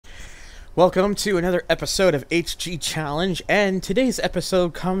Welcome to another episode of HG Challenge, and today's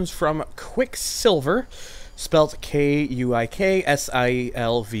episode comes from QuikSilvur, spelled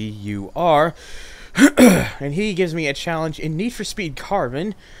K-U-I-K-S-I-L-V-U-R, and he gives me a challenge in Need for Speed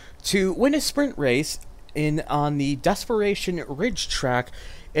Carbon to win a sprint race on the Desperation Ridge track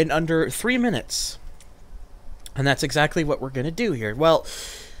in under 3 minutes. And that's exactly what we're going to do here. Well,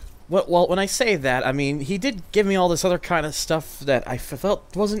 when I say that, I mean, he did give me all this other kind of stuff that I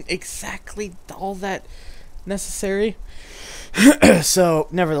felt wasn't exactly all that necessary. So,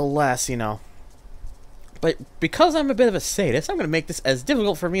 nevertheless, you know. But because I'm a bit of a sadist, I'm going to make this as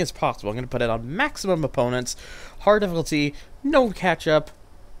difficult for me as possible. I'm going to put it on maximum opponents, hard difficulty, no catch-up,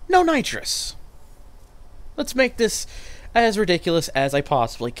 no nitrous. Let's make this as ridiculous as I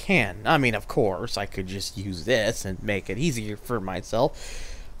possibly can. I mean, of course, I could just use this and make it easier for myself.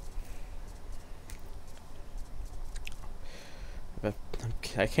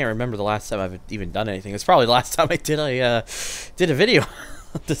 I can't remember the last time I've even done anything. It's probably the last time I did a video.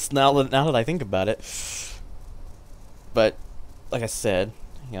 Just now that I think about it. But like I said,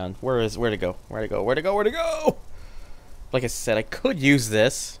 hang on, where to go? Like I said, I could use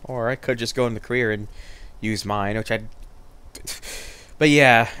this, or I could just go in the career and use mine, which I'd. But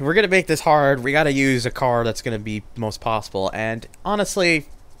yeah, if we're gonna make this hard, we gotta use a car that's gonna be most possible. And honestly,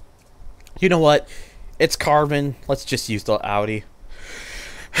 you know what? It's Carbon. Let's just use the Audi.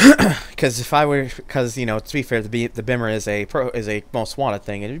 Because you know, to be fair, the Bimmer is a most wanted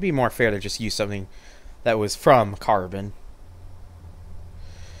thing, and it'd be more fair to just use something that was from Carbon.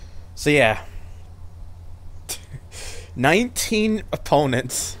 So yeah, 19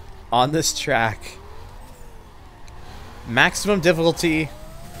 opponents on this track, maximum difficulty.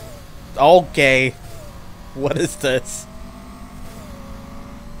 Okay, what is this?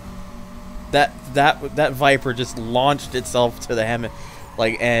 That Viper just launched itself to the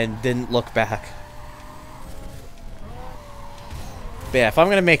and didn't look back. But yeah, if I'm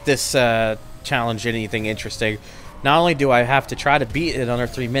gonna make this challenge anything interesting, not only do I have to try to beat it in under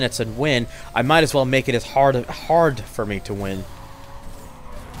 3 minutes and win, I might as well make it as hard for me to win.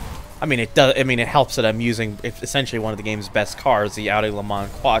 I mean, it does. I mean, it helps that I'm using essentially one of the game's best cars, the Audi Le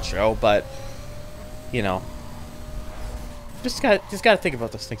Mans Quattro. But you know, just gotta think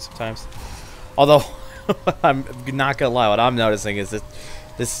about those things sometimes. Although, I'm not gonna lie, what I'm noticing is that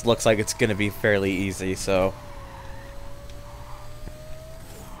this looks like it's gonna be fairly easy, so.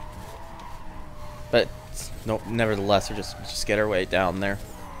 But, no, nevertheless, we'll just get our way down there.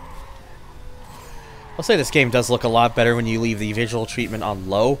 I'll say this game does look a lot better when you leave the visual treatment on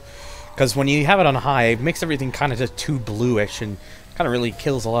low, because when you have it on high, it makes everything kind of just too bluish and kind of really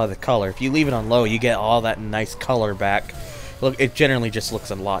kills a lot of the color. If you leave it on low, you get all that nice color back. Look, it generally just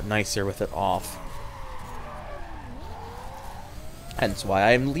looks a lot nicer with it off. Hence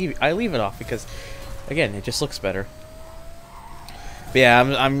why I leave it off, because again, it just looks better. But yeah,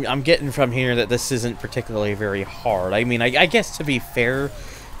 I'm getting from here that this isn't particularly very hard. I mean, I guess to be fair,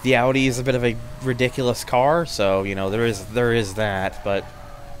 the Audi is a bit of a ridiculous car, so you know there is that. But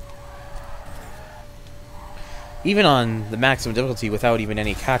even on the maximum difficulty without even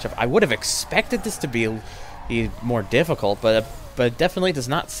any catch-up, I would have expected this to be more difficult, but it definitely does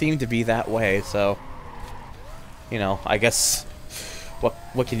not seem to be that way. So, you know, I guess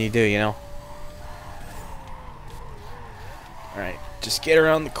what can you do, you know? All right, just get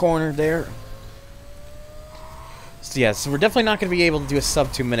around the corner there. So yeah, so we're definitely not going to be able to do a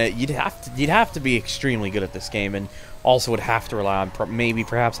sub 2 minute. You'd have to be extremely good at this game, and also would have to rely on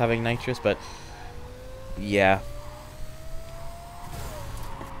perhaps having nitrous. But yeah.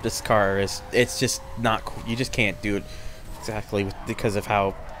 This car it's just not, you just can't do it exactly because of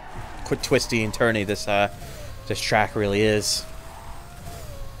how twisty and turny this track really is.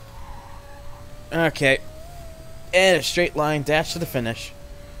 Okay, and a straight line dash to the finish.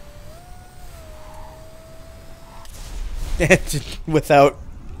 Without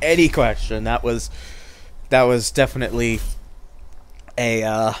any question, that was definitely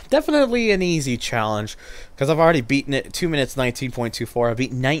an easy challenge, because I've already beaten it 2 minutes 19.24. I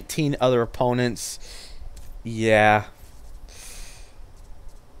beat 19 other opponents. Yeah.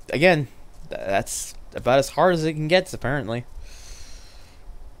 Again, that's about as hard as it can get, apparently.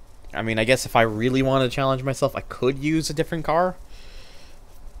 I mean, I guess if I really wanted to challenge myself, I could use a different car.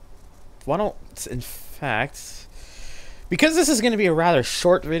 Why don't, in fact, because this is going to be a rather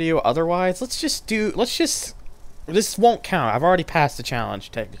short video otherwise, this won't count. I've already passed the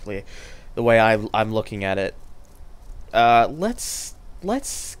challenge, technically, the way I'm looking at it. Let's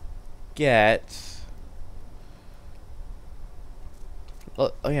get.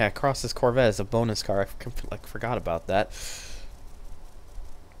 Oh yeah, Cross this Corvette is a bonus car. I forgot about that.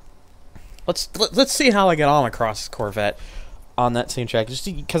 let's see how I get on across this Corvette on that same track, just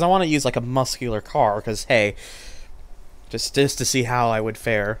because I want to use like a muscular car. Because hey, just to see how I would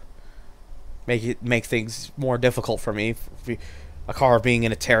fare. Make things more difficult for me. A car being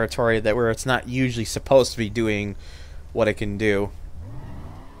in a territory that where it's not usually supposed to be doing what it can do.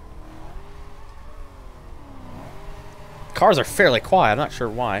 Cars are fairly quiet. I'm not sure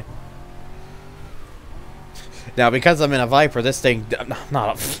why. Now, because I'm in a Viper, this thing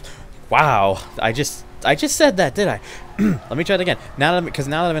not a, wow. I just said that, did I? Let me try it again. Now that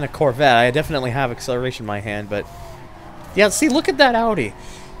I'm in a Corvette, I definitely have acceleration in my hand, but yeah, see, look at that Audi.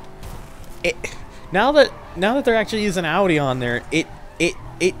 Now that they're actually using Audi on there, it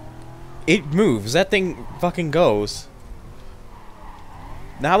moves. That thing fucking goes.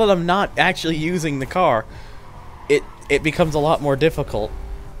 Now that I'm not actually using the car, it becomes a lot more difficult.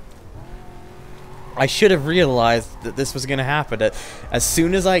 I should have realized that this was going to happen. As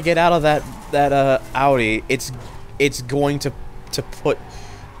soon as I get out of that Audi, it's going to put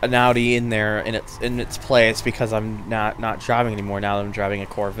an Audi in there in its place, because I'm not driving anymore now that I'm driving a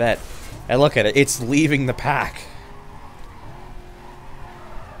Corvette. And look at it, it's leaving the pack.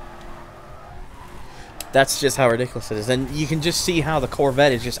 That's just how ridiculous it is. And you can just see how the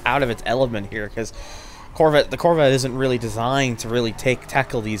Corvette is just out of its element here, because the Corvette isn't really designed to really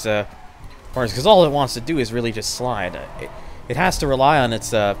tackle these corners, because all it wants to do is really just slide. It has to rely on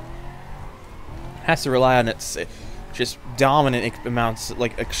its just dominant amounts,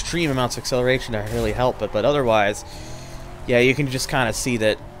 like extreme amounts of acceleration to really help it. But otherwise, yeah, you can just kind of see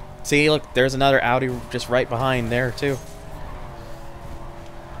that. See, look, there's another Audi just right behind there too.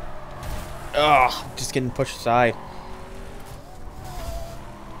 Ugh, just getting pushed aside.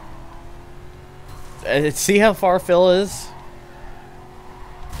 See how far Phil is?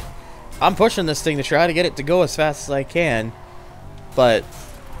 I'm pushing this thing to try to get it to go as fast as I can, but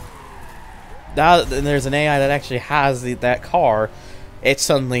now that there's an AI that actually has that car, it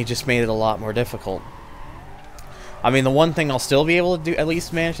suddenly just made it a lot more difficult. I mean, the one thing I'll still be able to do, at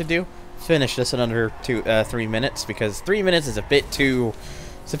least manage to do, finish this in under 3 minutes, because 3 minutes is a bit too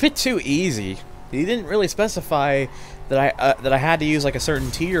easy. He didn't really specify that I had to use like a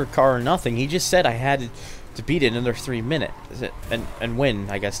certain tier car or nothing. He just said I had to beat it in under 3 minutes and win,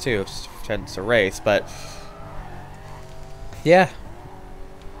 I guess, too. It's a race, but yeah.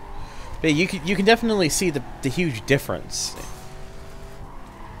 But you can definitely see the huge difference.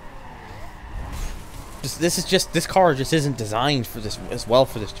 This car just isn't designed for this as well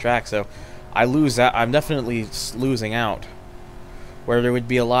for this track, so I lose that. I'm definitely losing out. Where it would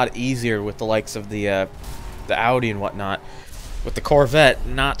be a lot easier with the likes of the Audi and whatnot. With the Corvette,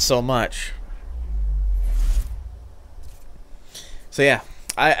 not so much. So yeah,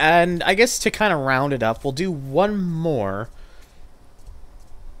 I guess to kind of round it up, we'll do one more.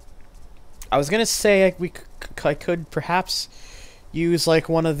 I was gonna say I could perhaps use like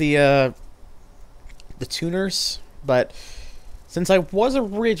one of the tuners, but since I was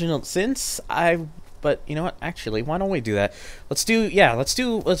but you know what, actually, why don't we do that? Let's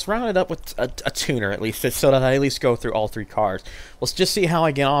round it up with a tuner, at least, so that I at least go through all 3 cars. Let's just see how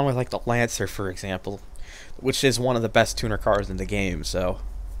I get on with like the Lancer, for example, which is one of the best tuner cars in the game. So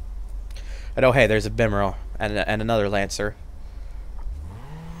I know, hey, there's a Bimmer and another Lancer.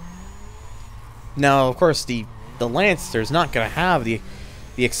 Now, of course, the Lancer's not gonna have the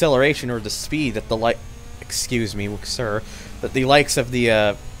acceleration or the speed that excuse me, sir, that the likes of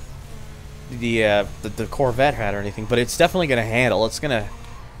the Corvette had or anything, but it's definitely gonna handle.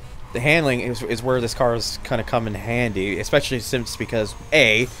 The handling is where this car is kind of come in handy, especially since because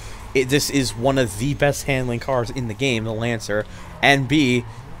this is one of the best handling cars in the game, the Lancer, and B,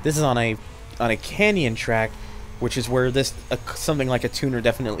 this is on a canyon track, which is where something like a tuner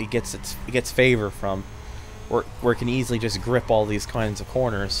definitely gets favor from, where it can easily just grip all these kinds of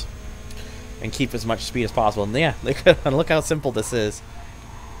corners and keep as much speed as possible. And yeah, look how simple this is.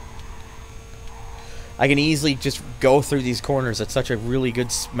 I can easily just go through these corners at such a really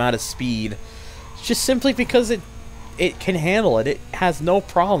good amount of speed, just simply because it can handle it. It has no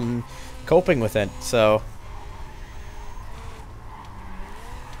problem coping with it. So,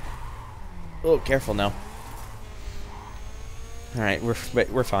 oh, careful now. All right, we're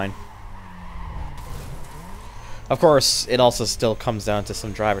fine. Of course, it also still comes down to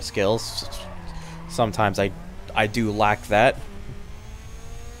some driver skills. Sometimes I do lack that.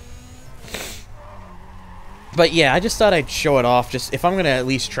 But yeah, I just thought I'd show it off. Just if I'm gonna at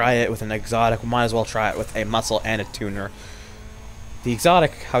least try it with an exotic, we might as well try it with a muscle and a tuner. The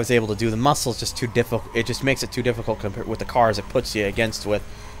exotic I was able to do. The muscle is just too difficult. It just makes it too difficult compared with the cars it puts you against with.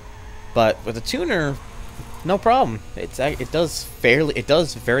 But with a tuner, no problem. It does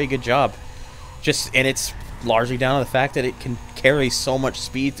very good job. And it's largely down to the fact that it can carry so much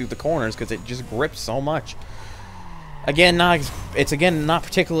speed through the corners because it just grips so much. Again, it's not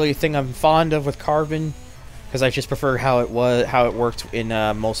particularly a thing I'm fond of with Carbon, because I just prefer how it worked in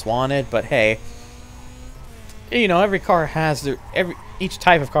Most Wanted. But hey, you know, each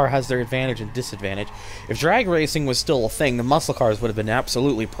type of car has their advantage and disadvantage. If drag racing was still a thing, the muscle cars would have been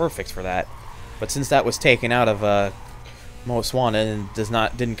absolutely perfect for that. But since that was taken out of Most Wanted and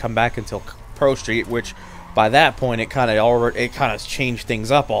didn't come back until Pro Street, which by that point it kind of changed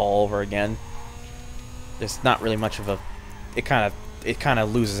things up all over again. There's not really much of a it kind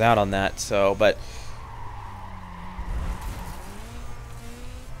of loses out on that. So, but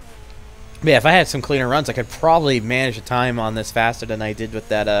yeah, if I had some cleaner runs, I could probably manage the time on this faster than I did with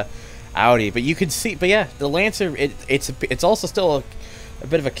that Audi. But you could see, but yeah, the Lancer, it's also still a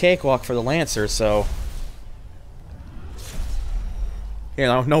bit of a cakewalk for the Lancer. So, you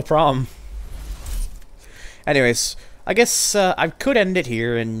know, no problem. Anyways, I guess I could end it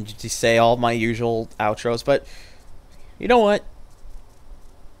here and just say all my usual outros, but you know what?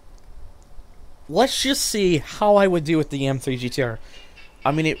 Let's just see how I would do with the M3 GTR.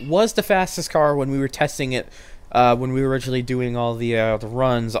 I mean, it was the fastest car when we were testing it, when we were originally doing all the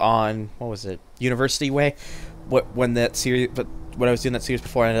runs on, what was it, University Way? When I was doing that series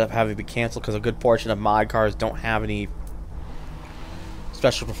before, I ended up having to be canceled because a good portion of mod cars don't have any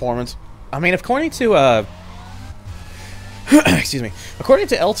special performance. I mean, according to excuse me, according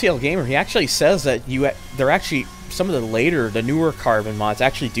to LTL Gamer, he actually says that they're actually some of the newer Carbon mods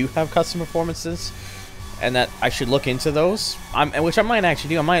actually do have custom performances, and that I should look into those. Which I might actually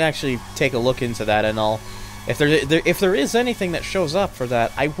do. I might actually take a look into that, and if there is anything that shows up for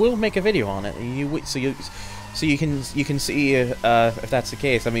that, I will make a video on it. So you can see if that's the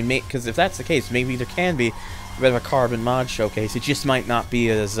case. I mean, because if that's the case, maybe there can be a bit of a Carbon mod showcase. It just might not be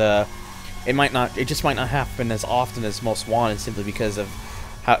as it just might not happen as often as Most Wanted, simply because of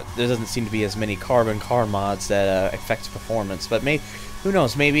how there doesn't seem to be as many Carbon car mods that affect performance. But who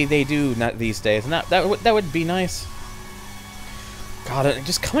knows? Maybe they do not these days, and that would be nice. God,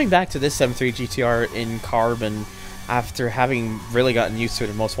 just coming back to this M3 GTR in Carbon after having really gotten used to it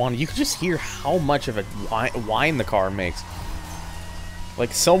in Most Wanted, you could just hear how much of a whine the car makes.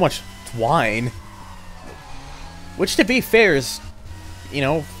 Like, so much whine. Which, to be fair, is, you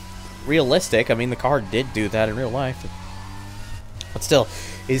know, realistic. I mean, the car did do that in real life, but still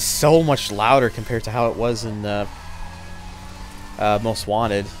is so much louder compared to how it was in Most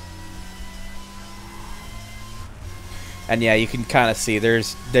Wanted. And yeah, you can kind of see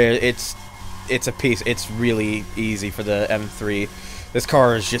it's really easy for the M3. This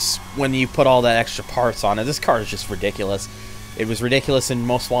car is just, when you put all that extra parts on it, this car is just ridiculous. It was ridiculous in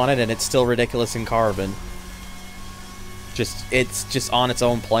Most Wanted, and it's still ridiculous in Carbon. It's just on its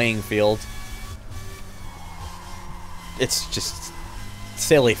own playing field. It's just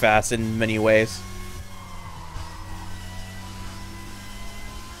silly fast in many ways.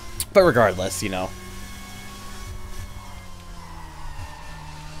 But regardless, you know.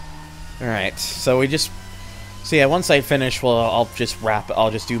 Alright, so yeah, once I finish, well, I'll just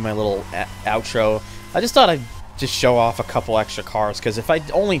do my little outro. I just thought I'd just show off a couple extra cars, because if I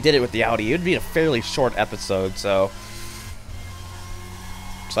only did it with the Audi, it would be a fairly short episode, so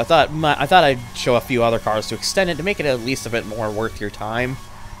I thought I'd show a few other cars to extend it, to make it at least a bit more worth your time.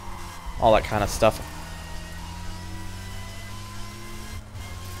 All that kind of stuff.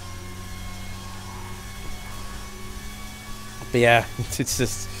 But yeah, it's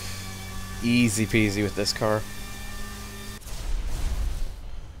just easy peasy with this car.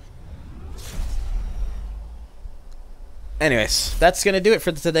 Anyways, that's gonna do it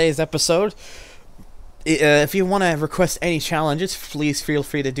for today's episode. If you want to request any challenges, please feel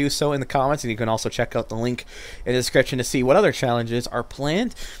free to do so in the comments, and you can also check out the link in the description to see what other challenges are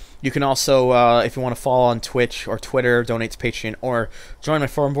planned. You can also, if you want to follow on Twitch or Twitter, donate to Patreon, or join my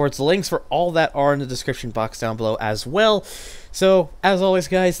forum boards. The links for all that are in the description box down below as well. So, as always,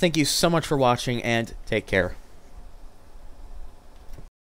 guys, thank you so much for watching, and take care.